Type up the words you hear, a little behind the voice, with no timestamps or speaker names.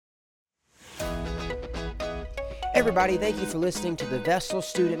Everybody, thank you for listening to the Vessel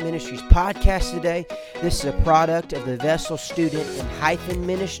Student Ministries podcast today. This is a product of the Vessel Student and Hyphen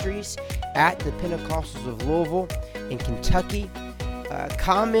Ministries at the Pentecostals of Louisville in Kentucky.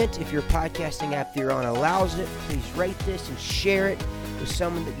 Comment if your podcasting app that you're on allows it. Please rate this and share it with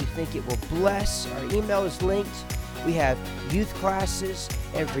someone that you think it will bless. Our email is linked. We have youth classes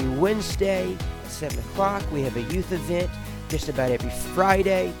every Wednesday at 7 o'clock. We have a youth event just about every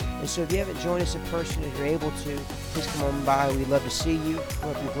Friday. And so if you haven't joined us in person, if you're able to, please come on by. We'd love to see you. We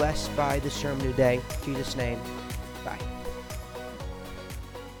hope you're blessed by this sermon today. In Jesus' name, bye.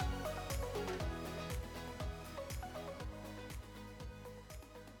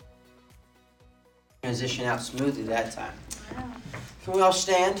 Transition out smoothly that time. Can we all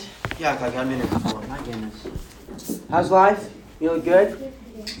stand? Yeah, like I'm in here before. My goodness. How's life? You look good?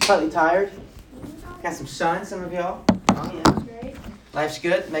 Slightly tired? Got some sun, some of y'all? Oh, yeah. Life's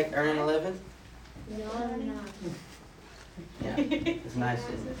good? Earning a living? No, I'm not. Yeah, it's nice,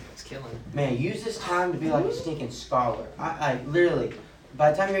 isn't it? It's killing it. Man, use this time to be like a stinking scholar. I literally,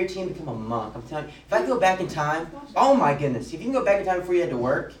 by the time you're 18, become a monk. I'm telling you, if I could go back in time, oh my goodness, if you can go back in time before you had to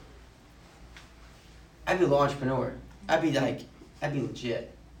work, I'd be a little entrepreneur. I'd be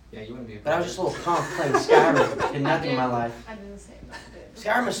legit. Yeah, you wouldn't be. But I was just a little punk playing Skyrim. Did nothing in my life. I did the same.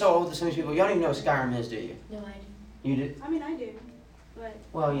 Skyrim is so old to some of these people. You don't even know what Skyrim is, do you? No, I do. You do? I mean, I do, but...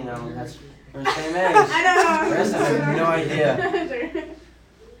 Well, you know, we're the same age. I know. The rest of us have no idea. Sure.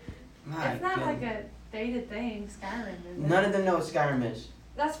 My It's not goodness. like a dated thing, Skyrim, is it? None of them know what Skyrim is.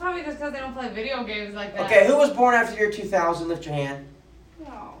 That's probably just because they don't play video games like that. Okay, who was born after the year 2000? Lift your hand.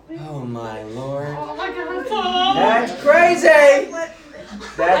 No. Oh my Lord. Oh my god. That's crazy! That's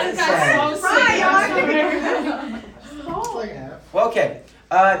That insane. got so sick. Well, okay,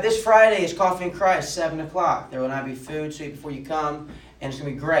 this Friday is Coffee and Christ, 7 o'clock. There will not be food, so eat before you come, and it's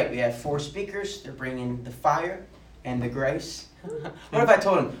going to be great. We have 4 speakers. They're bringing the fire and the grace. What if I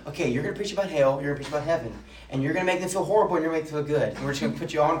told them, okay, you're going to preach about hell, you're going to preach about heaven, and you're going to make them feel horrible, and you're going to make them feel good, and we're just going to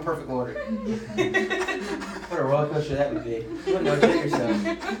put you all in perfect order. What a roller coaster that would be. You wouldn't know what to do yourself.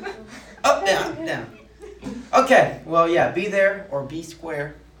 Up, down, down. Okay, well, yeah, be there or be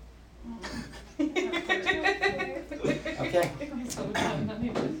square. Okay.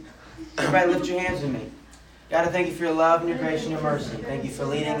 Everybody lift your hands with me. God, I thank you for your love and your grace and your mercy. Thank you for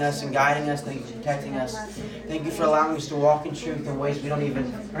leading us and guiding us. Thank you for protecting us. Thank you for allowing us to walk in truth in ways we are not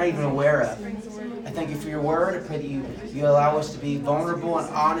even aware of. I thank you for your word. I pray that you allow us to be vulnerable and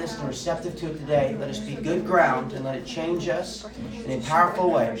honest and receptive to it today. Let us be good ground and let it change us in a powerful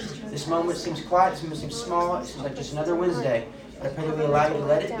way. This moment seems quiet. This moment seems small. It seems like just another Wednesday. But I pray that we allow you to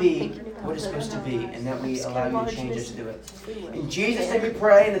let it be what it's supposed to be, and that we allow you to change us to do it. In Jesus' name we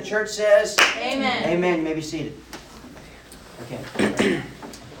pray, and the church says, Amen. Amen. You may be seated. Okay.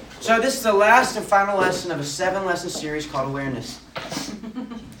 So this is the last and final lesson of a 7-lesson series called Awareness.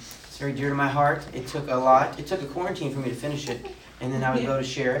 It's very dear to my heart. It took a lot. It took a quarantine for me to finish it, and then I would go to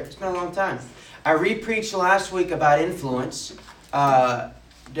share it. It's been a long time. I re-preached last week about influence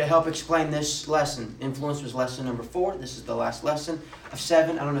to help explain this lesson. Influence was lesson number 4. This is the last lesson of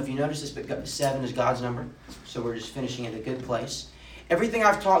 7. I don't know if you noticed this, but 7 is God's number. So we're just finishing at a good place. Everything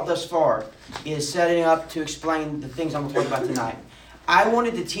I've taught thus far is setting up to explain the things I'm going to talk about tonight. I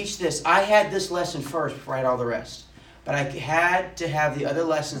wanted to teach this. I had this lesson first before I had all the rest. But I had to have the other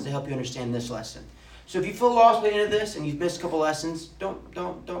lessons to help you understand this lesson. So if you feel lost by the end of this and you've missed a couple lessons,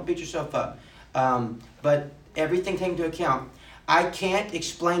 don't beat yourself up. But everything taken into account. I can't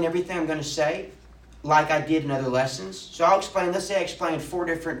explain everything I'm going to say like I did in other lessons. So I'll explain, let's say I explained 4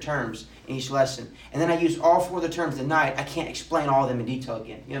 different terms in each lesson. And then I use all 4 of the terms tonight. I can't explain all of them in detail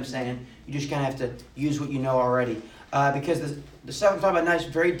again. You know what I'm saying? You just kind of have to use what you know already. Because the stuff I'm talking about tonight is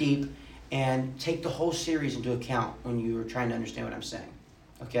very deep, and take the whole series into account when you are trying to understand what I'm saying.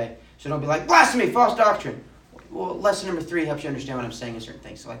 Okay? So don't be like, blasphemy, false doctrine. Well, lesson number 3 helps you understand what I'm saying and certain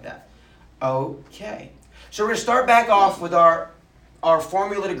things like that. Okay. So we're going to start back off with our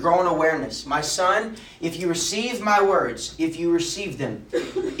formula to grow in awareness. My son, if you receive my words, if you receive them,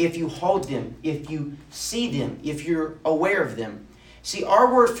 if you hold them, if you see them, if you're aware of them. See,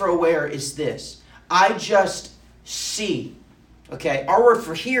 our word for aware is this. I just see. Okay? Our word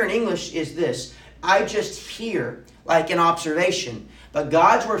for hear in English is this. I just hear, like an observation. But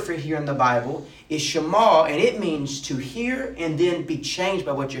God's word for hear in the Bible is shema, and it means to hear and then be changed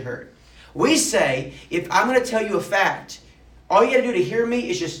by what you heard. We say, if I'm going to tell you a fact, all you got to do to hear me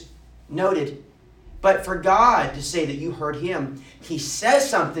is just noted. But for God to say that you heard Him, He says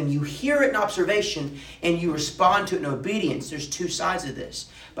something, you hear it in observation, and you respond to it in obedience. There's 2 sides of this.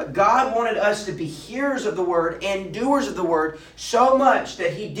 But God wanted us to be hearers of the word and doers of the word so much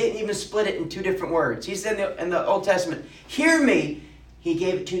that he didn't even split it in two different words. He said in the Old Testament, hear me. He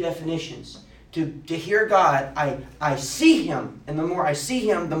gave it two definitions. To hear God, I see him. And the more I see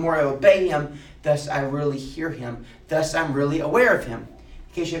him, the more I obey him. Thus I really hear him. Thus I'm really aware of him.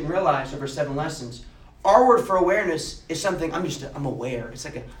 In case you didn't realize, over 7 lessons, our word for awareness is something I'm aware. It's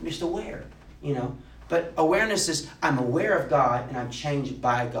like I'm just aware, you know. But awareness is I'm aware of God and I'm changed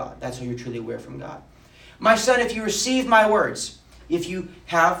by God. That's how you're truly aware from God. My son, if you receive my words, if you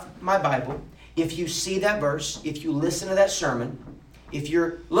have my Bible, if you see that verse, if you listen to that sermon, if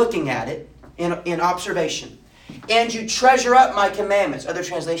you're looking at it in observation, and you treasure up my commandments, other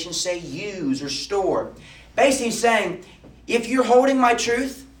translations say use or store. Basically saying, if you're holding my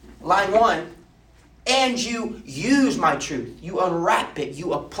truth, line 1, and you use my truth, you unwrap it,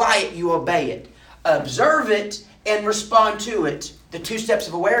 you apply it, you obey it, observe it, and respond to it, the 2 steps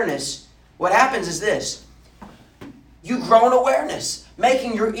of awareness, what happens is this. You grow in awareness,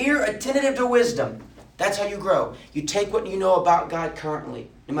 making your ear attentive to wisdom. That's how you grow. You take what you know about God currently,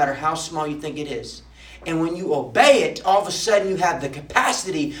 no matter how small you think it is. And when you obey it, all of a sudden you have the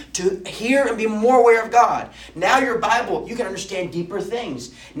capacity to hear and be more aware of God. Now your Bible, you can understand deeper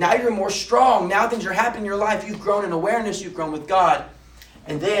things. Now you're more strong. Now things are happening in your life. You've grown in awareness. You've grown with God.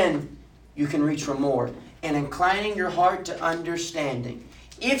 And then you can reach for more. And inclining your heart to understanding.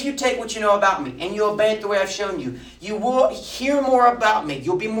 If you take what you know about me and you obey it the way I've shown you, you will hear more about me.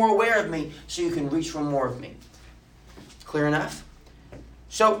 You'll be more aware of me so you can reach for more of me. Clear enough?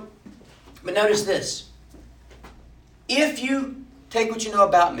 So, but notice this. If you take what you know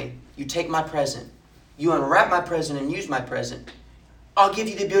about me, you take my present, you unwrap my present and use my present, I'll give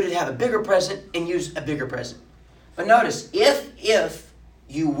you the ability to have a bigger present and use a bigger present. But notice, if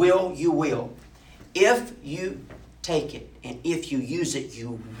you will, you will. If you take it and if you use it,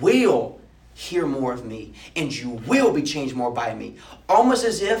 you will hear more of me and you will be changed more by me. Almost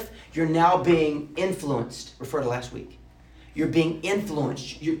as if you're now being influenced. Refer to last week. You're being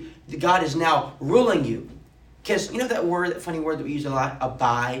influenced. God is now ruling you. Because you know that word, that funny word that we use a lot,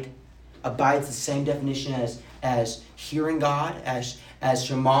 abide? Abide's the same definition as hearing God, as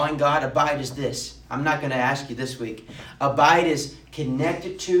shemawing God. Abide is this. I'm not going to ask you this week. Abide is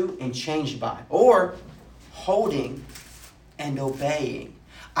connected to and changed by. Or holding and obeying.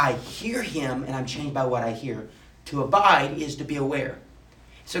 I hear him and I'm changed by what I hear. To abide is to be aware.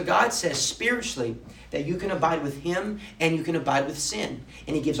 So God says spiritually that you can abide with him and you can abide with sin.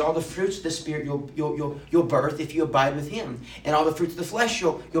 And he gives all the fruits of the Spirit you'll birth if you abide with him. And all the fruits of the flesh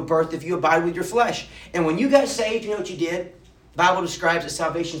you'll birth if you abide with your flesh. And when you got saved, you know what you did? The Bible describes that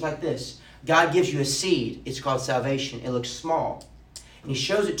salvation is like this. God gives you a seed. It's called salvation. It looks small. And he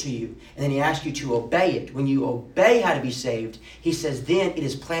shows it to you. And then he asks you to obey it. When you obey how to be saved, he says, then it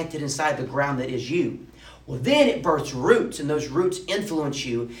is planted inside the ground that is you. Well, then it births roots, and those roots influence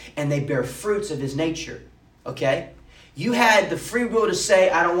you, and they bear fruits of his nature. Okay? You had the free will to say,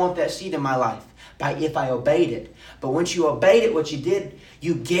 I don't want that seed in my life, by if I obeyed it. But once you obeyed it, what you did,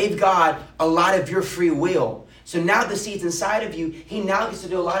 you gave God a lot of your free will. So now the seed's inside of you. He now gets to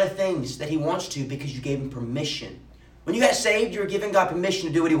do a lot of things that he wants to because you gave him permission. When you got saved, you were giving God permission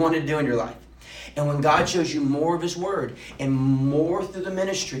to do what he wanted to do in your life. And when God shows you more of his word and more through the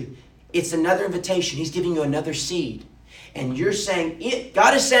ministry, it's another invitation. He's giving you another seed. And you're saying,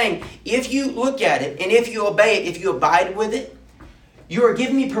 God is saying, if you look at it and if you obey it, if you abide with it, you are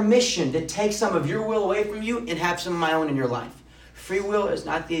giving me permission to take some of your will away from you and have some of my own in your life. Free will is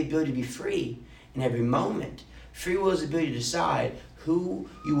not the ability to be free in every moment. Free will is the ability to decide who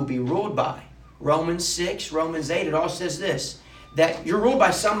you will be ruled by. Romans 6, Romans 8, it all says this, that you're ruled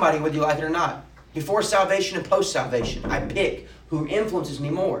by somebody whether you like it or not. Before salvation and post-salvation, I pick who influences me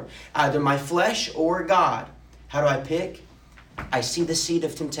more, either my flesh or God. How do I pick? I see the seed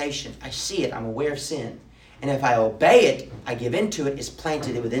of temptation. I see it. I'm aware of sin. And if I obey it, I give into it, it's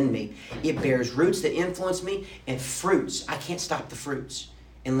planted within me. It bears roots that influence me and fruits. I can't stop the fruits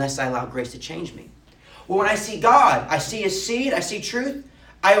unless I allow grace to change me. Well, when I see God, I see his seed, I see truth.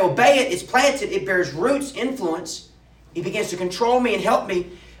 I obey it, it's planted, it bears roots, influence. It begins to control me and help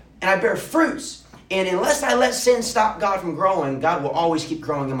me, and I bear fruits. And unless I let sin stop God from growing, God will always keep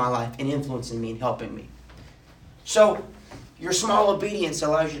growing in my life and influencing me and helping me. So, your small obedience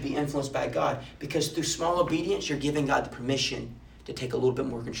allows you to be influenced by God because through small obedience, you're giving God the permission to take a little bit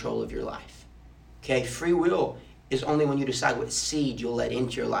more control of your life. Okay, free will is only when you decide what seed you'll let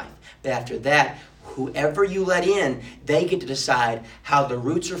into your life. But after that, whoever you let in, they get to decide how the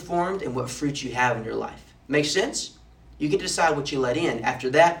roots are formed and what fruits you have in your life. Make sense? You get to decide what you let in.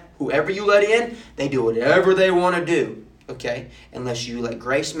 After that, whoever you let in, they do whatever they want to do. okay? Unless you let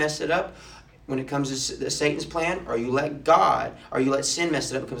grace mess it up when it comes to Satan's plan, or you let God, or you let sin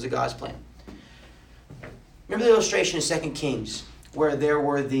mess it up when it comes to God's plan. Remember the illustration in 2 Kings, where there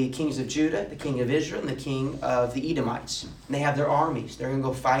were the kings of Judah, the king of Israel, and the king of the Edomites. And they have their armies. They're going to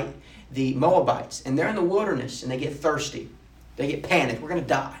go fight the Moabites. And they're in the wilderness, and they get thirsty. They get panicked. We're going to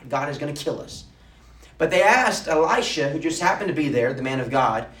die. God is going to kill us. But they asked Elisha, who just happened to be there, the man of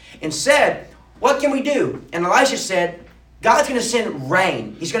God, and said, what can we do? And Elisha said, God's going to send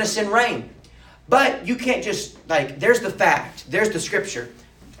rain. He's going to send rain. But you can't just, there's the fact. There's the scripture.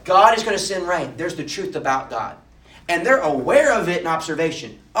 God is going to send rain. There's the truth about God. And they're aware of it in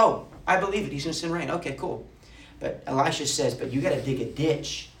observation. Oh, I believe it. He's going to send rain. Okay, cool. But Elisha says, but you got to dig a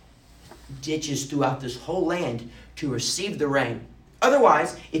ditch. Ditches throughout this whole land to receive the rain.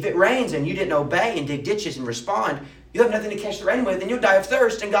 Otherwise, if it rains and you didn't obey and dig ditches and respond, you have nothing to catch the rain with, and you'll die of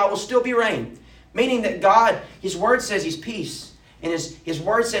thirst, and God will still be rain. Meaning that God, His Word says He's peace, and His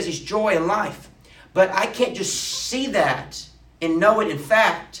Word says He's joy and life. But I can't just see that and know it in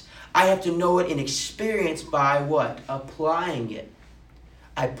fact. I have to know it in experience by what? Applying it.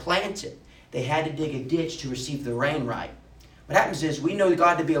 I plant it. They had to dig a ditch to receive the rain right. What happens is we know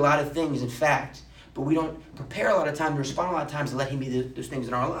God to be a lot of things in fact, but we don't prepare a lot of time to respond a lot of times to let Him be those things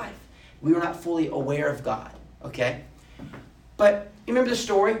in our life. We were not fully aware of God, okay? But you remember the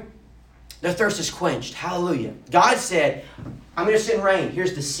story? Their thirst is quenched. Hallelujah. God said, I'm going to send rain.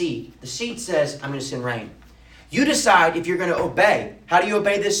 Here's the seed. The seed says, I'm going to send rain. You decide if you're going to obey. How do you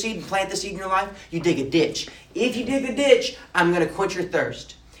obey this seed and plant the seed in your life? You dig a ditch. If you dig the ditch, I'm going to quench your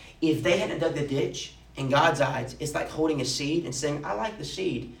thirst. If they hadn't dug the ditch, in God's eyes, it's like holding a seed and saying, I like the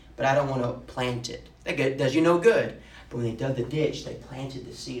seed, but I don't want to plant it. That does you no good. But when they dug the ditch, they planted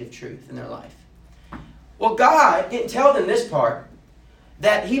the seed of truth in their life. Well, God didn't tell them this part,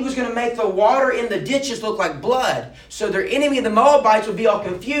 that He was going to make the water in the ditches look like blood. So their enemy, the Moabites, would be all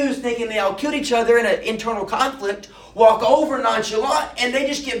confused, thinking they all killed each other in an internal conflict, walk over nonchalant, and they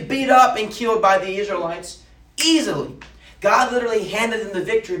just get beat up and killed by the Israelites easily. God literally handed them the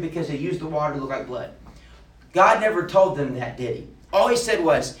victory because they used the water to look like blood. God never told them that, did He? All He said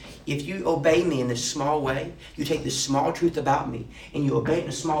was, if you obey me in this small way, you take this small truth about me, and you obey it in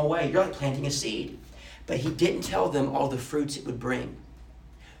a small way, you're like planting a seed. But He didn't tell them all the fruits it would bring.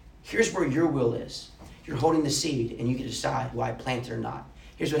 Here's where your will is. You're holding the seed, and you can decide why plant it or not.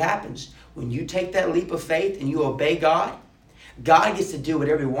 Here's what happens. When you take that leap of faith and you obey God, God gets to do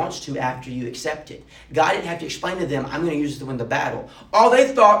whatever He wants to after you accept it. God didn't have to explain to them, I'm going to use this to win the battle. All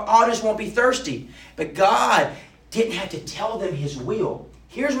they thought, I just won't be thirsty. But God didn't have to tell them His will.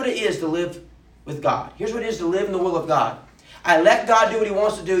 Here's what it is to live with God. Here's what it is to live in the will of God. I let God do what He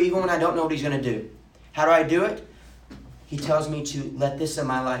wants to do even when I don't know what He's going to do. How do I do it? He tells me to let this in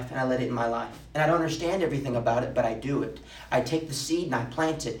my life, and I let it in my life. And I don't understand everything about it, but I do it. I take the seed and I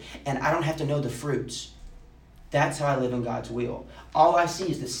plant it, and I don't have to know the fruits. That's how I live in God's will. All I see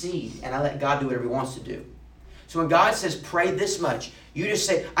is the seed, and I let God do whatever He wants to do. So when God says, pray this much, you just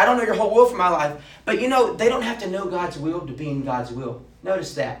say, I don't know your whole will for my life. But they don't have to know God's will to be in God's will.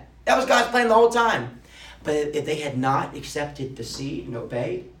 Notice that. That was God's plan the whole time. But if they had not accepted the seed and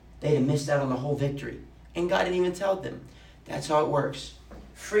obeyed, they'd have missed out on the whole victory. And God didn't even tell them. That's how it works.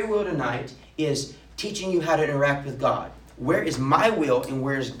 Free will tonight is teaching you how to interact with God. Where is my will and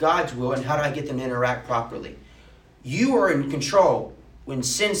where is God's will, and how do I get them to interact properly? You are in control when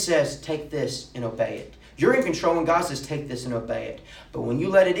sin says, take this and obey it. You're in control when God says, take this and obey it. But when you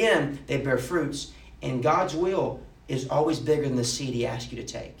let it in, they bear fruits. And God's will is always bigger than the seed He asked you to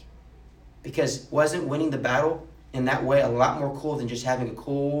take. Because wasn't winning the battle in that way a lot more cool than just having a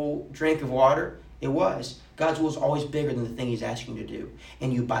cool drink of water? It was. God's will is always bigger than the thing He's asking you to do.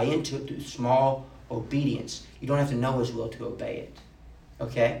 And you buy into it through small obedience. You don't have to know His will to obey it.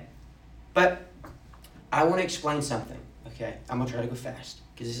 Okay? But I want to explain something. Okay? I'm going to try to go fast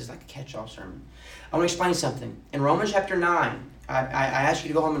because this is like a catch-all sermon. I want to explain something. In Romans chapter 9, I ask you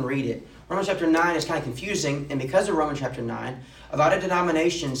to go home and read it. Romans chapter 9 is kind of confusing, and because of Romans chapter 9, a lot of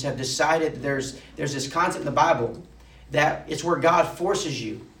denominations have decided that there's this concept in the Bible that it's where God forces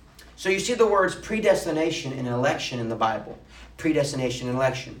you. So you see the words predestination and election in the Bible. Predestination and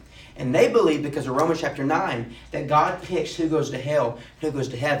election. And they believe, because of Romans chapter 9, that God picks who goes to hell and who goes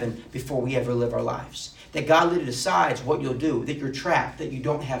to heaven before we ever live our lives. That God literally decides what you'll do, that you're trapped, that you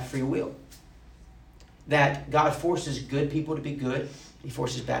don't have free will. That God forces good people to be good, He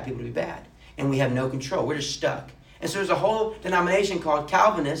forces bad people to be bad. And we have no control. We're just stuck. And so there's a whole denomination called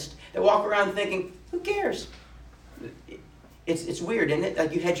Calvinist that walk around thinking, who cares? It's weird, isn't it?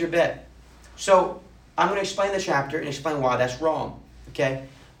 Like you hedge your bet. So I'm going to explain the chapter and explain why that's wrong. Okay?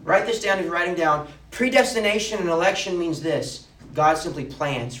 Write this down if you're writing down. Predestination and election means this. God simply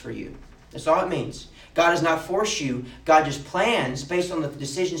plans for you. That's all it means. God does not force you. God just plans based on the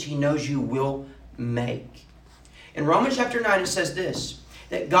decisions He knows you will make. In Romans chapter 9 it says this,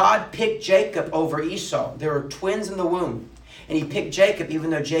 that God picked Jacob over Esau. There were twins in the womb. And He picked Jacob even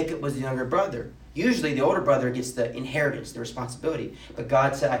though Jacob was the younger brother. Usually the older brother gets the inheritance, the responsibility. But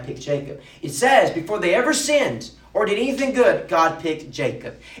God said, I picked Jacob. It says, before they ever sinned or did anything good, God picked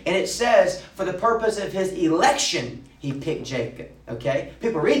Jacob. And it says, for the purpose of His election, He picked Jacob. Okay?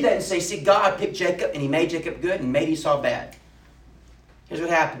 People read that and say, see, God picked Jacob and He made Jacob good and made Esau bad. Here's what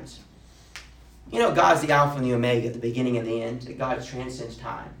happens. You know, God's the Alpha and the Omega, the beginning and the end. That God transcends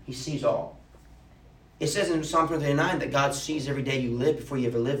time. He sees all. It says in Psalm 39 that God sees every day you live before you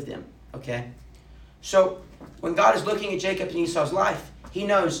ever live them. Okay? So, when God is looking at Jacob and Esau's life, He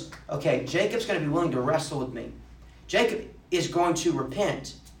knows, okay, Jacob's going to be willing to wrestle with me. Jacob is going to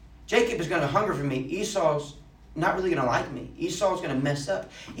repent. Jacob is going to hunger for me. Esau's not really going to like me. Esau's going to mess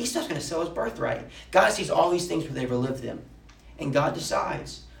up. Esau's going to sell his birthright. God sees all these things before they ever live them. And God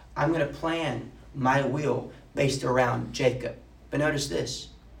decides, I'm going to plan my will based around Jacob. But notice this.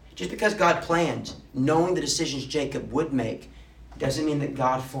 Just because God planned, knowing the decisions Jacob would make, doesn't mean that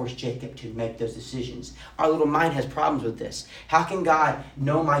God forced Jacob to make those decisions. Our little mind has problems with this. How can God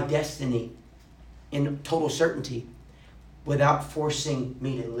know my destiny in total certainty without forcing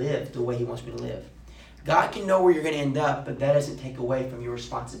me to live the way He wants me to live? God can know where you're going to end up, but that doesn't take away from your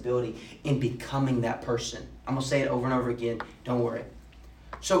responsibility in becoming that person. I'm going to say it over and over again. Don't worry.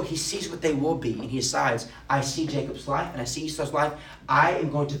 So He sees what they will be, and He decides, I see Jacob's life, and I see Esau's life. I am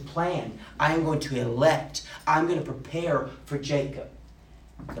going to plan. I am going to elect. I'm going to prepare for Jacob.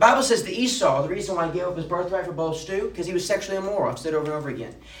 The Bible says that Esau, the reason why he gave up his birthright for both stew, because he was sexually immoral. I've said it over and over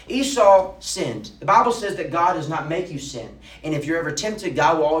again. Esau sinned. The Bible says that God does not make you sin. And if you're ever tempted,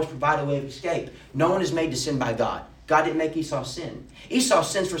 God will always provide a way of escape. No one is made to sin by God. God didn't make Esau sin. Esau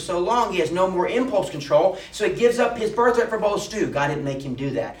sins for so long, he has no more impulse control, so he gives up his birthright for both stew. God didn't make him do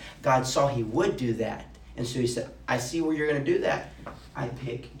that. God saw he would do that. And so He said, I see where you're going to do that. I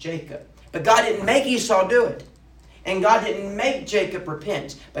pick Jacob. But God didn't make Esau do it. And God didn't make Jacob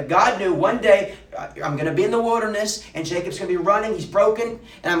repent. But God knew one day, I'm going to be in the wilderness, and Jacob's going to be running, he's broken,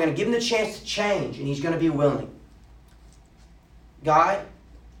 and I'm going to give him the chance to change, and he's going to be willing. God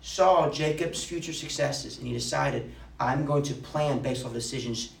saw Jacob's future successes, and He decided, I'm going to plan based on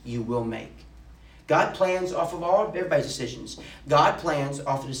decisions you will make. God plans off of everybody's decisions. God plans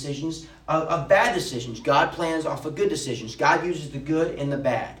off the decisions of bad decisions. God plans off of good decisions. God uses the good and the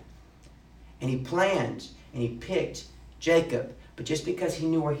bad. And He planned and He picked Jacob. But just because He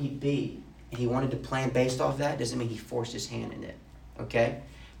knew where he'd be and He wanted to plan based off that doesn't mean He forced His hand in it. Okay?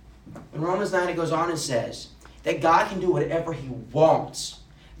 In Romans 9 it goes on and says that God can do whatever He wants.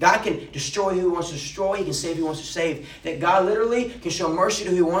 God can destroy who He wants to destroy. He can save who He wants to save. That God literally can show mercy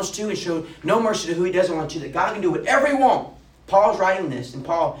to who He wants to and show no mercy to who He doesn't want to. That God can do whatever He wants. Paul's writing this, and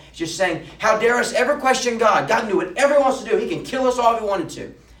Paul is just saying, how dare us ever question God? God can do whatever He wants to do. He can kill us all if He wanted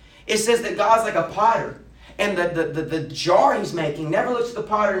to. It says that God's like a potter. And the jar He's making never looks at the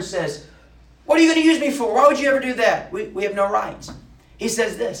potter and says, what are you going to use me for? Why would you ever do that? We have no rights. He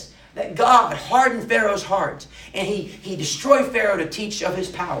says this, that God hardened Pharaoh's heart, and he destroyed Pharaoh to teach of His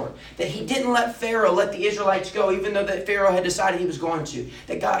power. That He didn't let Pharaoh let the Israelites go, even though that Pharaoh had decided he was going to.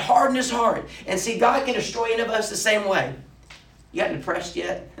 That God hardened his heart. And see, God can destroy any of us the same way. You got depressed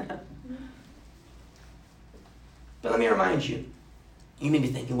yet? But let me remind you, you may be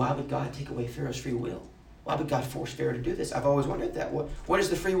thinking, why would God take away Pharaoh's free will? Why would God force Pharaoh to do this? I've always wondered that. What is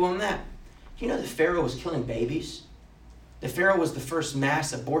the free will in that? Do you know that Pharaoh was killing babies? The Pharaoh was the first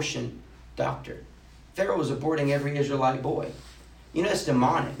mass abortion doctor. Pharaoh was aborting every Israelite boy. You know, that's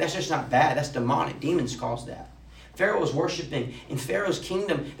demonic. That's just not bad. That's demonic. Demons cause that. Pharaoh was worshiping. In Pharaoh's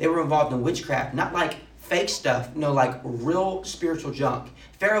kingdom, they were involved in witchcraft. Not like fake stuff. No, like real spiritual junk.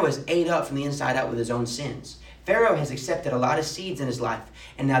 Pharaoh is ate up from the inside out with his own sins. Pharaoh has accepted a lot of seeds in his life,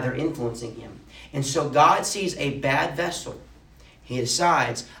 and now they're influencing him. And so God sees a bad vessel. He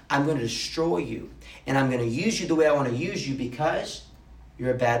decides, I'm going to destroy you. And I'm going to use you the way I want to use you because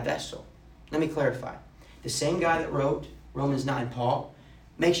you're a bad vessel. Let me clarify. The same guy that wrote Romans 9, Paul,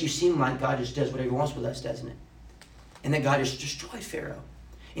 makes you seem like God just does whatever He wants with us, doesn't it? And that God just destroyed Pharaoh.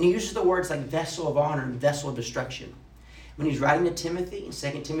 And he uses the words like vessel of honor and vessel of destruction. When he's writing to Timothy, in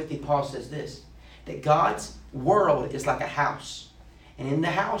 2 Timothy, Paul says this, that God's world is like a house. And in the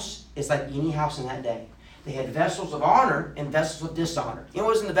house, it's like any house in that day. They had vessels of honor and vessels of dishonor. You know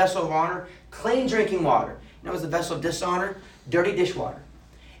what was in the vessel of honor? Clean drinking water. You know what was the vessel of dishonor? Dirty dishwater.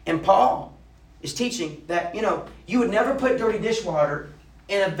 And Paul is teaching that, you would never put dirty dishwater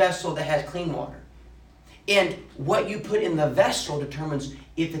in a vessel that has clean water. And what you put in the vessel determines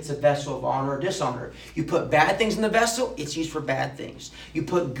if it's a vessel of honor or dishonor. You put bad things in the vessel, it's used for bad things. You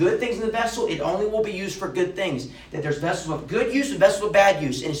put good things in the vessel, it only will be used for good things. That there's vessels of good use and vessels of bad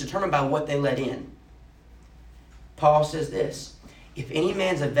use, and it's determined by what they let in. Paul says this, if any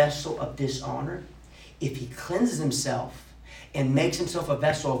man's a vessel of dishonor, if he cleanses himself and makes himself a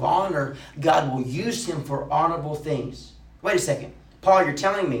vessel of honor, God will use him for honorable things. Wait a second. Paul, you're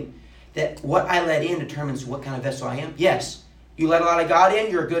telling me that what I let in determines what kind of vessel I am? Yes. You let a lot of God in,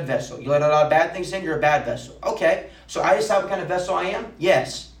 you're a good vessel. You let a lot of bad things in, you're a bad vessel. Okay, so I decide what kind of vessel I am?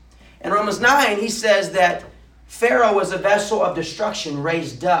 Yes. In Romans 9, he says that Pharaoh was a vessel of destruction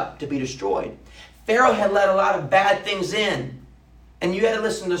raised up to be destroyed. Pharaoh had let a lot of bad things in. And you had to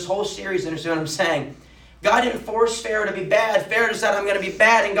listen to this whole series to understand what I'm saying. God didn't force Pharaoh to be bad. Pharaoh decided, I'm going to be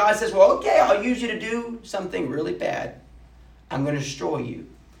bad. And God says, well, okay, I'll use you to do something really bad. I'm going to destroy you.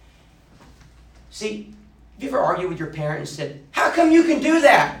 See, have you ever argued with your parent and said, how come you can do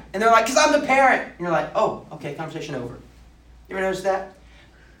that? And they're like, because I'm the parent. And you're like, oh, okay, conversation over. You ever notice that?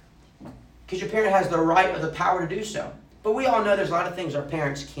 Because your parent has the right or the power to do so. But we all know there's a lot of things our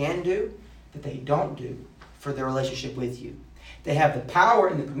parents can do that they don't do for their relationship with you. They have the power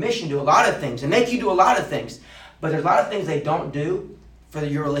and the permission to do a lot of things and make you do a lot of things. But there's a lot of things they don't do for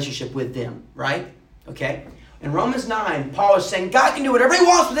your relationship with them, right? Okay? In Romans 9, Paul is saying God can do whatever he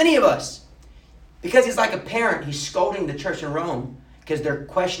wants with any of us. Because he's like a parent. He's scolding the church in Rome because they're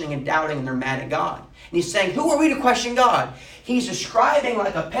questioning and doubting and they're mad at God. And he's saying, who are we to question God? He's describing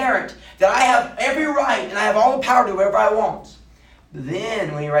like a parent that I have every right and I have all the power to do whatever I want. But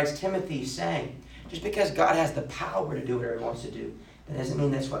then when he writes Timothy, he's saying, just because God has the power to do whatever he wants to do, that doesn't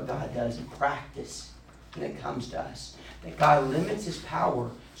mean that's what God does in practice when it comes to us. That God limits his power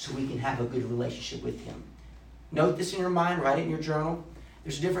so we can have a good relationship with him. Note this in your mind, write it in your journal.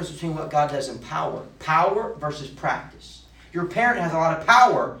 There's a difference between what God does in power. Power versus practice. Your parent has a lot of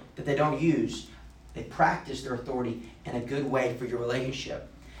power that they don't use. They practice their authority in a good way for your relationship.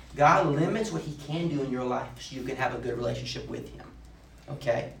 God limits what he can do in your life so you can have a good relationship with him.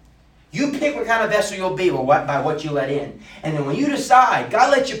 Okay? You pick what kind of vessel you'll be by what you let in. And then when you decide, God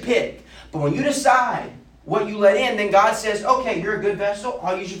lets you pick. But when you decide what you let in, then God says, okay, you're a good vessel.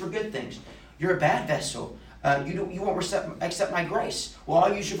 I'll use you for good things. You're a bad vessel. You won't accept my grace. Well,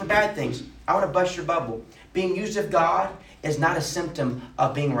 I'll use you for bad things. I want to bust your bubble. Being used of God is not a symptom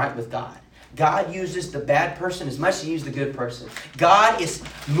of being right with God. God uses the bad person as much as he uses the good person. God is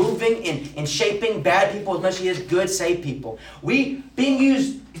moving and shaping bad people as much as he is good, saved people. Being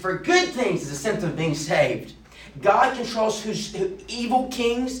used for good things is a symptom of being saved. God controls evil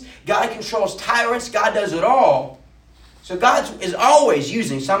kings. God controls tyrants. God does it all. So God is always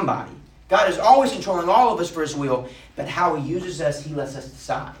using somebody. God is always controlling all of us for his will. But how he uses us, he lets us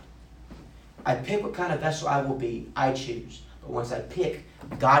decide. I pick what kind of vessel I will be. I choose. But once I pick,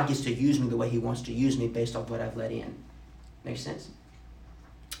 God gets to use me the way he wants to use me based on what I've let in. Make sense?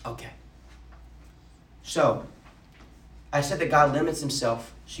 Okay. So, I said that God limits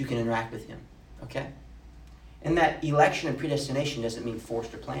himself so you can interact with him. Okay? And that election and predestination doesn't mean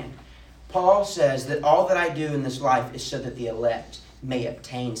forced or planned. Paul says that all that I do in this life is so that the elect may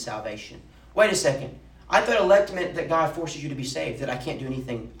obtain salvation. Wait a second. I thought elect meant that God forces you to be saved, that I can't do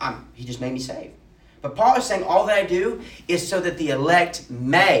anything. He just made me saved. But Paul is saying all that I do is so that the elect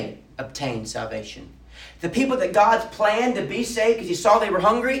may obtain salvation. The people that God's planned to be saved because he saw they were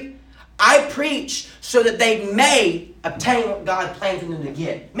hungry, I preach so that they may obtain what God planned for them to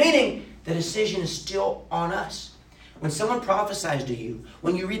get. Meaning, the decision is still on us. When someone prophesies to you,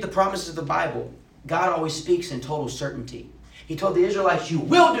 when you read the promises of the Bible, God always speaks in total certainty. He told the Israelites, you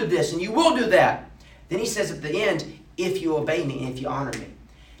will do this and you will do that. Then he says at the end, if you obey me and if you honor me.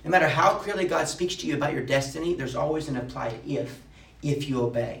 No matter how clearly God speaks to you about your destiny, there's always an implied if you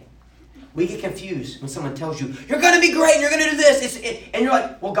obey. We get confused when someone tells you, you're going to be great and you're going to do this. And you're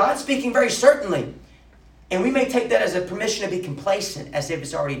like, well, God's speaking very certainly. And we may take that as a permission to be complacent, as if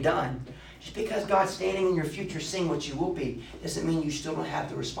it's already done. Just because God's standing in your future seeing what you will be, doesn't mean you still don't have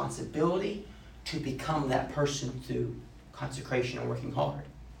the responsibility to become that person through consecration and working hard.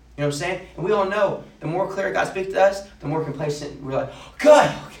 You know what I'm saying? And we all know, the more clear God speaks to us, the more complacent we're like,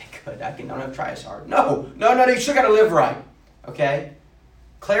 good, okay, good, I don't have to try as hard. No, you still got to live right, okay?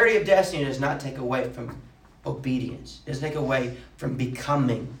 Clarity of destiny does not take away from obedience. It doesn't take away from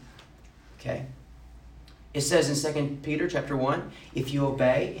becoming, okay? It says in 2 Peter chapter 1, if you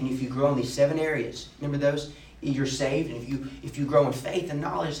obey and if you grow in these 7 areas, remember those? You're saved, and if you grow in faith and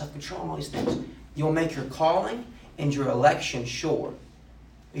knowledge, self-control, and all these things, you'll make your calling and your election sure.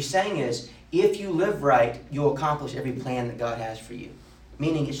 What he's saying is, if you live right, you'll accomplish every plan that God has for you.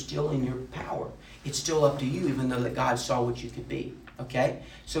 meaning it's still in your power. It's still up to you, even though that God saw what you could be. Okay?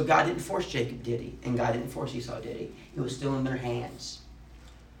 So God didn't force Jacob, did he? And God didn't force Esau, did he? It was still in their hands.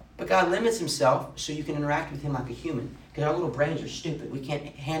 But God limits himself so you can interact with him like a human. Because our little brains are stupid. We can't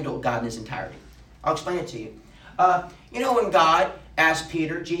handle God in his entirety. I'll explain it to you. When God asked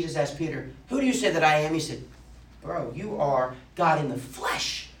Peter, Jesus asked Peter, who do you say that I am? He said, bro, you are God in the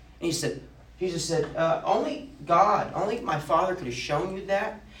flesh. And Jesus said, only God, only my Father could have shown you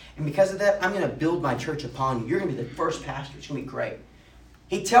that. And because of that, I'm going to build my church upon you. You're going to be the first pastor. It's going to be great.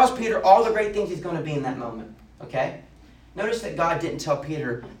 He tells Peter all the great things he's going to be in that moment. Okay? Notice that God didn't tell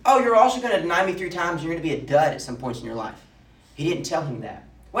Peter, oh, you're also going to deny me 3 times. You're going to be a dud at some points in your life. He didn't tell him that.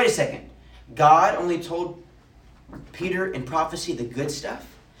 Wait a second. God only told Peter in prophecy the good stuff,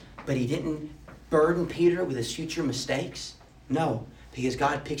 but he didn't burden Peter with his future mistakes? No, because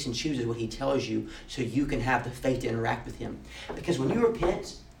God picks and chooses what he tells you so you can have the faith to interact with him. Because when you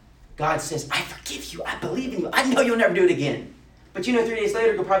repent, God says, I forgive you. I believe in you. I know you'll never do it again. But 3 days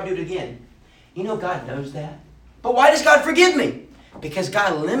later, you'll probably do it again. God knows that. But why does God forgive me? Because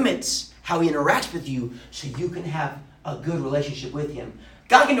God limits how he interacts with you so you can have a good relationship with him.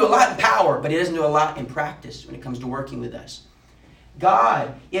 God can do a lot in power, but he doesn't do a lot in practice when it comes to working with us.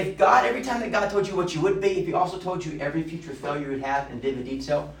 If God, every time that God told you what you would be, if he also told you every future failure you would have in vivid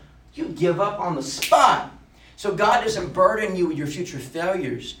detail, you'd give up on the spot. So God doesn't burden you with your future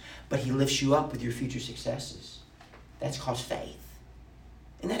failures, but he lifts you up with your future successes. That's called faith.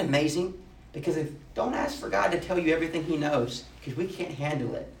 Isn't that amazing? Because don't ask for God to tell you everything he knows, because we can't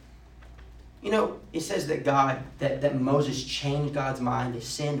handle it. It says that that Moses changed God's mind. They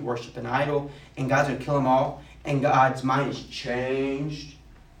sinned, worshiped an idol, and God's going to kill them all. And God's mind is changed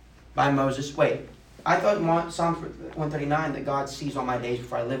by Moses. Wait, I thought in Psalm 139 that God sees all my days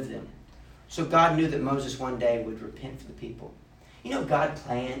before I live them. So God knew that Moses one day would repent for the people. God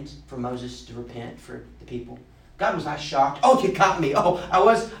planned for Moses to repent for the people. God was not shocked. Oh, you got me. Oh, I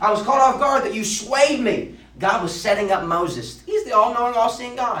was caught off guard that you swayed me. God was setting up Moses. He's the all-knowing,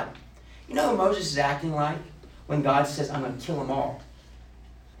 all-seeing God. You know who Moses is acting like when God says, I'm going to kill them all?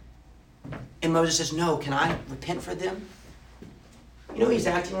 And Moses says, no, can I repent for them? You know who he's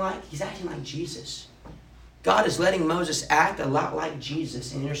acting like? He's acting like Jesus. God is letting Moses act a lot like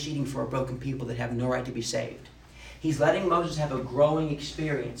Jesus and interceding for a broken people that have no right to be saved. He's letting Moses have a growing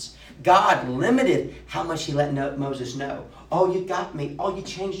experience. God limited how much he let Moses know. Oh, you got me. Oh, you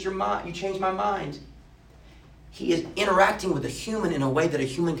changed your mind. You changed my mind. He is interacting with a human in a way that a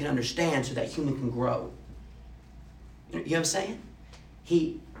human can understand so that human can grow. You know what I'm saying?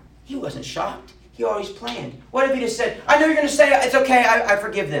 He wasn't shocked. He always planned. What if he just said, I know you're going to say it's okay, I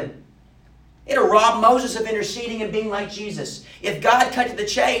forgive them. It'll rob Moses of interceding and being like Jesus. If God cut to the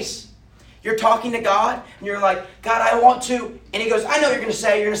chase, you're talking to God, and you're like, God, I want to. And he goes, I know you're going to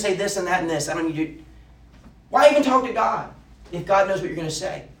say this and that and this. I don't need you. Why even talk to God if God knows what you're going to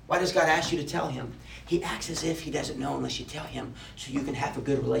say? Why does God ask you to tell him? He acts as if he doesn't know unless you tell him so you can have a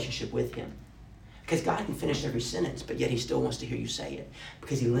good relationship with him. Because God can finish every sentence, but yet he still wants to hear you say it.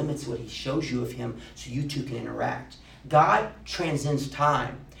 Because he limits what he shows you of him so you two can interact. God transcends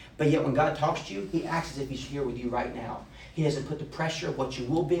time, but yet when God talks to you, he acts as if he's here with you right now. He doesn't put the pressure of what you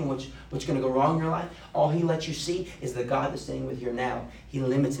will be and what's going to go wrong in your life. All he lets you see is the God that's standing with you now. He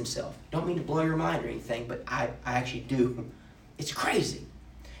limits himself. Don't mean to blow your mind or anything, but I actually do. It's crazy.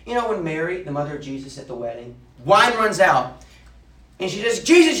 You know when Mary, the mother of Jesus at the wedding, wine runs out. And she says,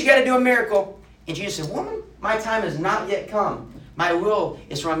 Jesus, you got to do a miracle. And Jesus said, woman, my time has not yet come. My will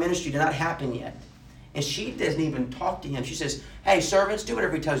is for my ministry to not happen yet. And she doesn't even talk to him. She says, hey, servants, do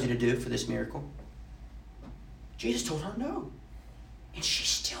whatever he tells you to do for this miracle. Jesus told her no. And she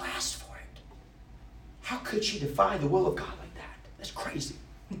still asked for it. How could she defy the will of God like that? That's crazy.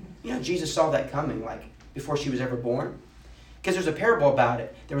 Jesus saw that coming, like, before she was ever born. Because there's a parable about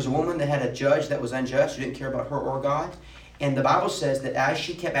it. There was a woman that had a judge that was unjust, who didn't care about her or God. And the Bible says that as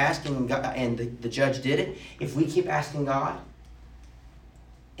she kept asking God, and the judge did it, if we keep asking God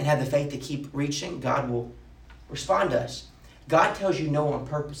and have the faith to keep reaching, God will respond to us. God tells you no on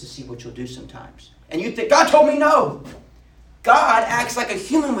purpose to see what you'll do sometimes. And you think, God told me no. God acts like a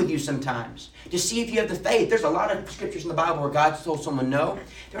human with you sometimes to see if you have the faith. There's a lot of scriptures in the Bible where God told someone no.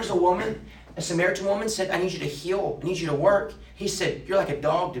 There was a woman, a Samaritan woman said, I need you to heal. I need you to work. He said, you're like a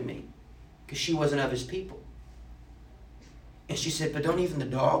dog to me, because she wasn't of his people. And she said, but don't even the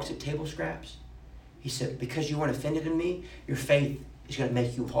dogs eat table scraps? He said, because you weren't offended in me, your faith is going to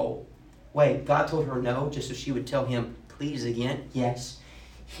make you whole. Wait, God told her no just so she would tell him, please again? Yes.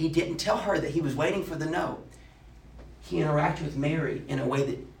 He didn't tell her that he was waiting for the no. He interacted with Mary in a way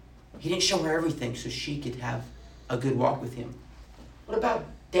that he didn't show her everything so she could have a good walk with him. What about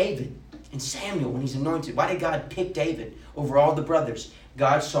David and Samuel when he's anointed? Why did God pick David over all the brothers?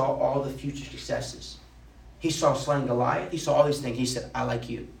 God saw all the future successes. He saw slaying Goliath. He saw all these things. He said, I like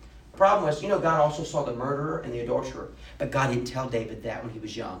you. Problem was, God also saw the murderer and the adulterer. But God didn't tell David that when he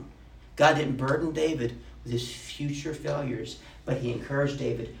was young. God didn't burden David with his future failures, but he encouraged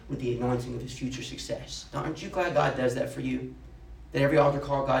David with the anointing of his future success. Now, aren't you glad God does that for you? That every altar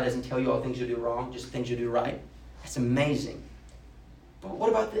call, God doesn't tell you all things you'll do wrong, just things you'll do right. That's amazing. But what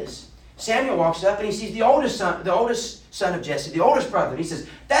about this? Samuel walks up and he sees the oldest son of Jesse, the oldest brother. He says,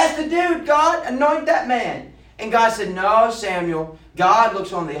 that's the dude, God, anoint that man. And God said, no, Samuel, God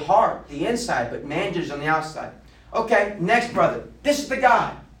looks on the heart, the inside, but man judges on the outside. Okay, next brother, this is the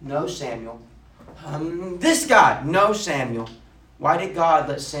guy. No, Samuel. This guy. No, Samuel. Why did God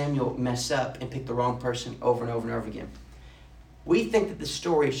let Samuel mess up and pick the wrong person over and over and over again? We think that the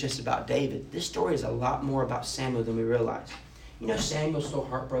story is just about David. This story is a lot more about Samuel than we realize. Samuel's still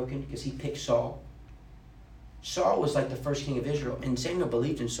heartbroken because he picked Saul. Saul was like the first king of Israel, and Samuel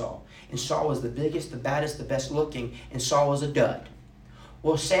believed in Saul. And Saul was the biggest, the baddest, the best looking, and Saul was a dud.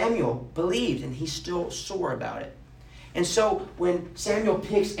 Well, Samuel believed, and he's still sore about it. And so when Samuel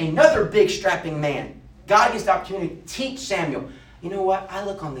picks another big strapping man, God gets the opportunity to teach Samuel, you know what? I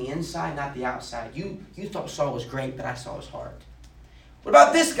look on the inside, not the outside. You thought Saul was great, but I saw his heart. What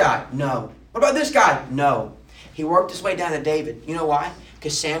about this guy? No. What about this guy? No. He worked his way down to David. You know why?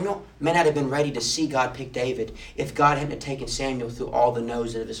 Because Samuel may not have been ready to see God pick David if God hadn't taken Samuel through all the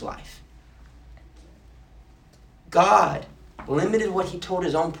no's of his life. God limited what he told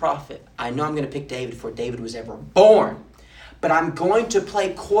his own prophet. I know I'm going to pick David before David was ever born. But I'm going to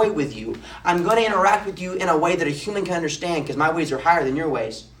play coy with you. I'm going to interact with you in a way that a human can understand because my ways are higher than your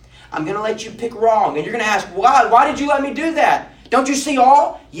ways. I'm going to let you pick wrong. And you're going to ask, why did you let me do that? Don't you see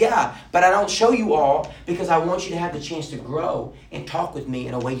all? Yeah, but I don't show you all because I want you to have the chance to grow and talk with me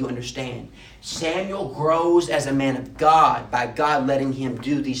in a way you understand. Samuel grows as a man of God by God letting him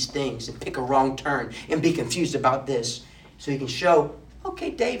do these things and pick a wrong turn and be confused about this. So he can show,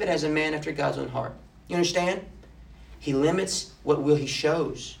 okay, David as a man after God's own heart. You understand? He limits what will he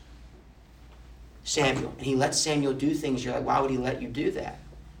shows Samuel. And he lets Samuel do things. You're like, why would he let you do that?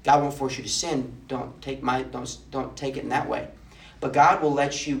 God won't force you to sin. Don't take it in that way. But God will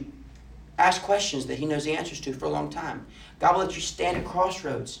let you ask questions that he knows the answers to for a long time. God will let you stand at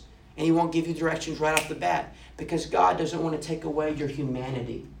crossroads. And he won't give you directions right off the bat. Because God doesn't want to take away your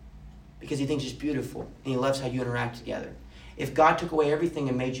humanity. Because he thinks it's beautiful. And he loves how you interact together. If God took away everything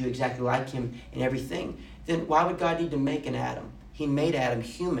and made you exactly like him in everything, then why would God need to make an Adam? He made Adam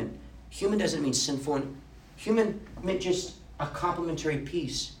human. Human doesn't mean sinful. Human meant just a complementary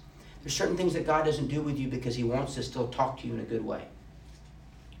piece. There's certain things that God doesn't do with you because he wants to still talk to you in a good way.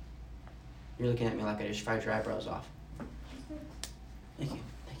 You're looking at me like I just fried your eyebrows off. Thank you.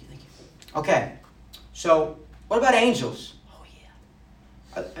 Okay, so what about angels? Oh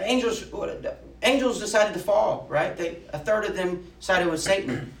yeah. Angels decided to fall, right? A third of them sided with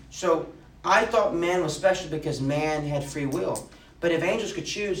Satan. So I thought man was special because man had free will. But if angels could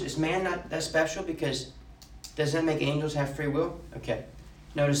choose, is man not that special? Because does that make angels have free will? Okay,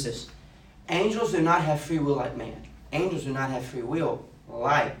 notice this. Angels do not have free will like man. Angels do not have free will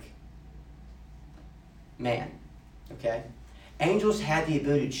like man. Okay? Angels had the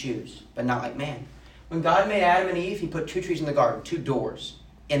ability to choose, but not like man. When God made Adam and Eve, he put two trees in the garden, two doors.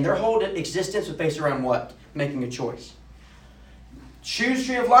 And their whole existence was based around what? Making a choice. Choose the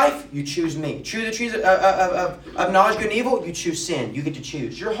tree of life, you choose me. Choose the trees of knowledge, good and evil, you choose sin. You get to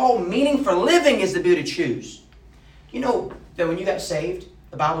choose. Your whole meaning for living is the ability to choose. You know that when you got saved,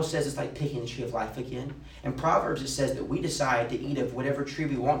 the Bible says it's like picking the tree of life again. In Proverbs, it says that we decide to eat of whatever tree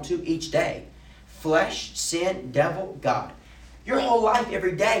we want to each day. Flesh, sin, devil, God. Your whole life,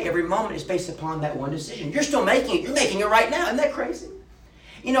 every day, every moment is based upon that one decision. You're still making it. You're making it right now. Isn't that crazy?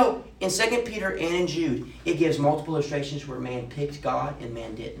 You know, in 2 Peter and in Jude, it gives multiple illustrations where man picked God and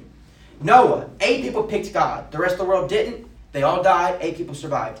man didn't. Noah, 8 people picked God. The rest of the world didn't. They all died. 8 people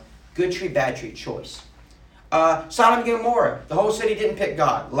survived. Good tree, bad tree, choice. Sodom and Gomorrah, the whole city didn't pick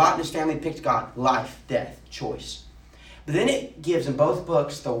God. Lot and his family picked God. Life, death, choice. But then it gives in both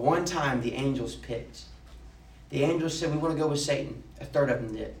books the one time the angels picked. The angels said, we want to go with Satan. A third of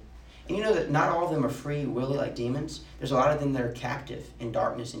them did. And you know that not all of them are free, really, like demons. There's a lot of them that are captive in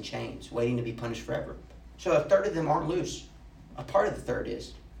darkness and chains, waiting to be punished forever. So a third of them aren't loose. A part of the third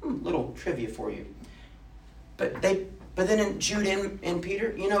is. Little trivia for you. But then in Jude and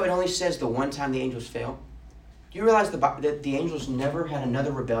Peter, you know, it only says the one time the angels fail. Do you realize that the angels never had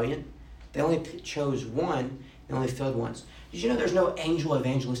another rebellion? They only chose one and only failed once. Did you know there's no angel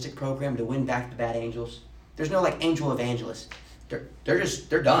evangelistic program to win back the bad angels? There's no like angel evangelist.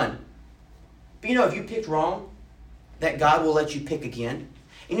 They're done. But you know, if you picked wrong, that God will let you pick again.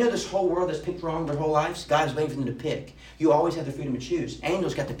 And you know this whole world that's picked wrong their whole lives? God is waiting for them to pick. You always have the freedom to choose.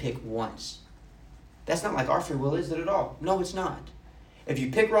 Angels got to pick once. That's not like our free will, is it at all? No, it's not. If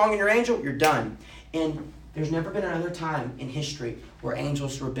you pick wrong in your angel, you're done. And there's never been another time in history where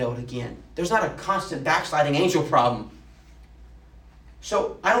angels rebelled again. There's not a constant backsliding angel problem.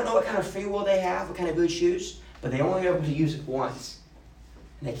 So I don't know what kind of free will they have, what kind of good choose, but they only are able to use it once.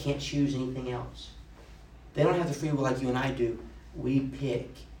 And they can't choose anything else. They don't have the free will like you and I do. We pick,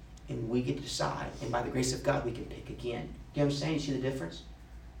 and we get to decide. And by the grace of God, we can pick again. Do you understand? You see the difference?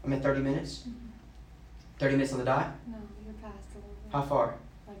 I'm at 30 minutes. Mm-hmm. 30 minutes on the dot? No, you're past a little bit. How far?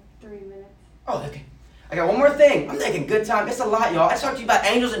 Like 3 minutes. Oh, okay. I got one more thing. I'm making good time. It's a lot, y'all. I talked to you about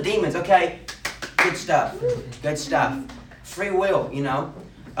angels and demons, okay? Good stuff. Good stuff. Free will, you know.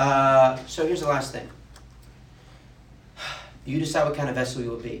 So here's the last thing. You decide what kind of vessel you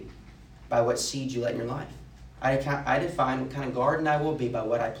will be by what seed you let in your life. I define what kind of garden I will be by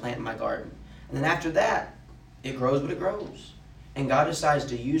what I plant in my garden. And then after that, it grows what it grows. And God decides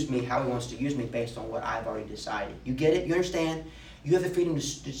to use me how He wants to use me based on what I've already decided. You get it? You understand? You have the freedom to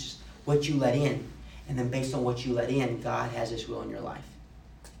just what you let in. And then based on what you let in, God has His will in your life.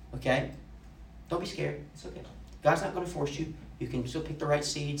 Okay? Don't be scared. It's okay. God's not going to force you. You can still pick the right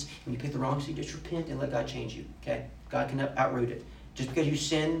seeds. When you pick the wrong seed, just repent and let God change you. Okay? God can outroot it. Just because you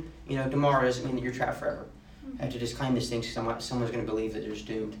sin, tomorrow doesn't mean that you're trapped forever. I have to disclaim this thing because someone's going to believe that they're just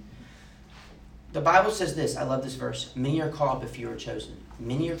doomed. The Bible says this. I love this verse. Many are called, but few are chosen.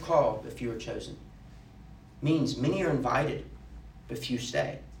 Many are called, but few are chosen. Means many are invited, but few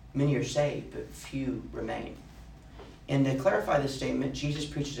stay. Many are saved, but few remain. And to clarify this statement, Jesus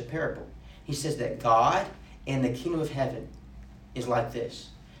preaches a parable. He says that God and the kingdom of heaven is like this.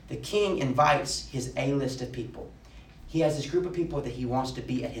 The king invites his A-list of people. He has this group of people that he wants to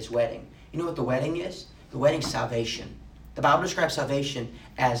be at his wedding. You know what the wedding is? The wedding's salvation. The Bible describes salvation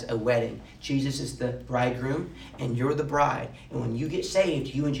as a wedding. Jesus is the bridegroom, and you're the bride. And when you get saved,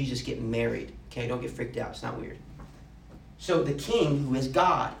 you and Jesus get married. Okay, don't get freaked out. It's not weird. So the king, who is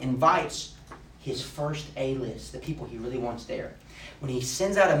God, invites his first A-list, the people he really wants there. When he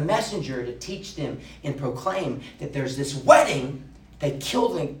sends out a messenger to teach them and proclaim that there's this wedding, they kill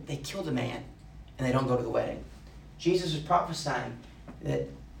the man, and they don't go to the wedding. Jesus is prophesying that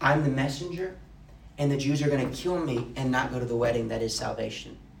I'm the messenger, and the Jews are going to kill me and not go to the wedding that is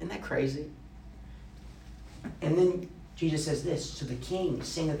salvation. Isn't that crazy? And then Jesus says this. So the king,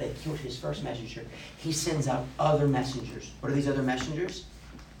 seeing that they killed his first messenger, he sends out other messengers. What are these other messengers?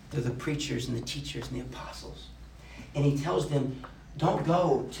 They're the preachers and the teachers and the apostles. And he tells them, don't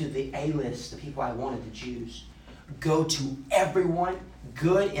go to the A-list, the people I wanted, the Jews. Go to everyone,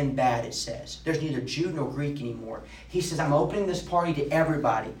 good and bad, it says. There's neither Jew nor Greek anymore. He says, I'm opening this party to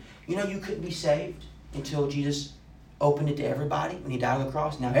everybody. You know, you couldn't be saved until Jesus opened it to everybody when he died on the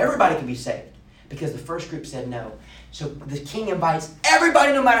cross. Now everybody can be saved because the first group said no. So the king invites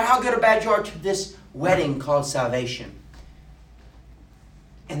everybody, no matter how good or bad you are, to this wedding called salvation.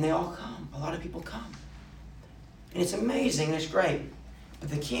 And they all come. A lot of people come. And it's amazing and it's great. But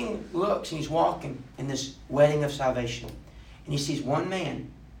the king looks and he's walking in this wedding of salvation. And he sees one man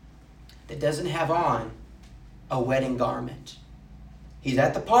that doesn't have on a wedding garment. He's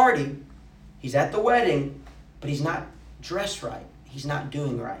at the party. He's at the wedding. But he's not dressed right. He's not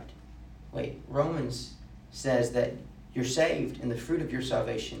doing right. Wait, Romans says that you're saved and the fruit of your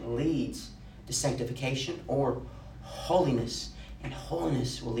salvation leads to sanctification or holiness. And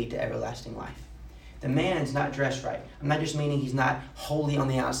holiness will lead to everlasting life. The man's not dressed right. I'm not just meaning he's not holy on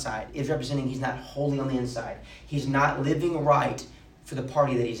the outside. It's representing he's not holy on the inside. He's not living right for the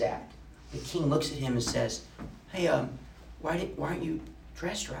party that he's at. The king looks at him and says, hey, why aren't you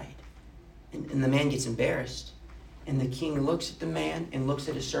dressed right? And the man gets embarrassed. And the king looks at the man and looks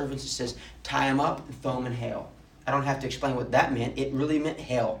at his servants and says, tie him up and throw him in hell. I don't have to explain what that meant. It really meant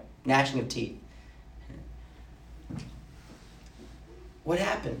hell, gnashing of teeth. What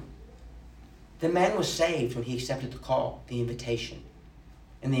happened? The man was saved when he accepted the call, the invitation.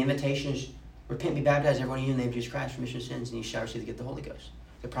 And the invitation is, repent, be baptized, everyone in you in the name of Jesus Christ, for remission of sins, and you shall receive the gift of the Holy Ghost.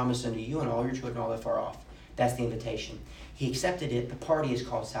 The promise unto you and all your children all that far off. That's the invitation. He accepted it. The party is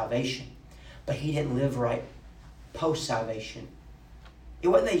called salvation. But he didn't live right post-salvation. It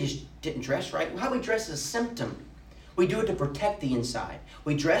wasn't that he just didn't dress right. How we dress is a symptom. We do it to protect the inside.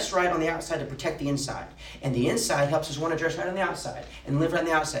 We dress right on the outside to protect the inside. And the inside helps us want to dress right on the outside and live right on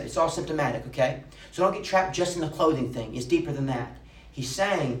the outside. It's all symptomatic, okay? So don't get trapped just in the clothing thing. It's deeper than that. He's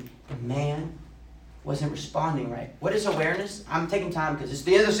saying the man wasn't responding right. What is awareness? I'm taking time because it's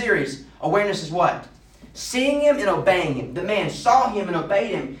the end of the series. Awareness is what? Seeing him and obeying him. The man saw him and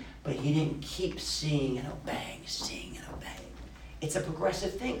obeyed him, but he didn't keep seeing and obeying, seeing and obeying. It's a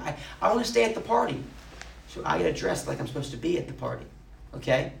progressive thing. I want to stay at the party. So I get dressed like I'm supposed to be at the party.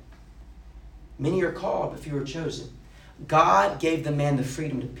 Okay? Many are called, but few are chosen. God gave the man the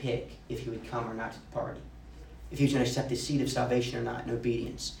freedom to pick if he would come or not to the party. If he was going to accept the seed of salvation or not in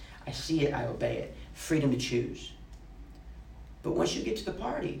obedience. I see it, I obey it. Freedom to choose. But once you get to the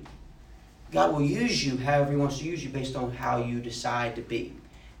party, God will use you however he wants to use you based on how you decide to be.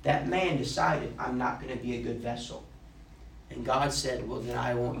 That man decided, I'm not going to be a good vessel. And God said, well, then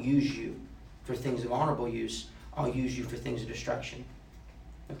I won't use you for things of honorable use. I'll use you for things of destruction.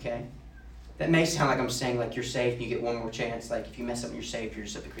 Okay? That may sound like I'm saying like you're saved and you get one more chance. Like if you mess up and you're saved, you're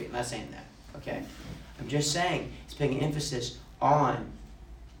just hypocrite. I'm not saying that. Okay? I'm just saying it's putting an emphasis on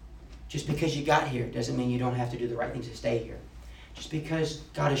just because you got here doesn't mean you don't have to do the right things to stay here. Just because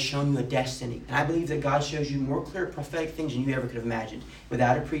God has shown you a destiny. And I believe that God shows you more clear prophetic things than you ever could have imagined.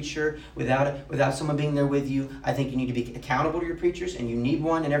 Without a preacher, without someone being there with you, I think you need to be accountable to your preachers, and you need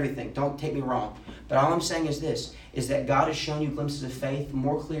one and everything. Don't take me wrong. But all I'm saying is this, is that God has shown you glimpses of faith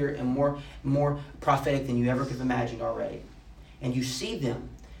more clear and more prophetic than you ever could have imagined already. And you see them.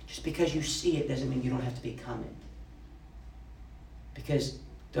 Just because you see it doesn't mean you don't have to become it. Because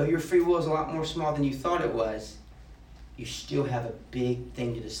though your free will is a lot more small than you thought it was, you still have a big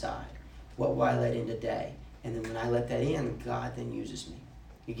thing to decide. What will I let in today? And then when I let that in, God then uses me.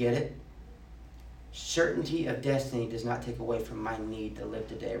 You get it? Certainty of destiny does not take away from my need to live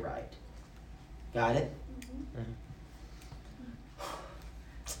today right. Got it? Mm-hmm.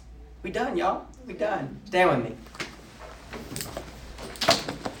 We done, y'all. We done. Stand with me.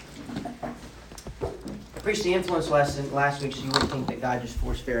 I preached the influence lesson last week, so you wouldn't think that God just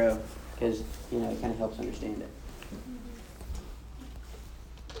forced Pharaoh, because, it kind of helps understand it.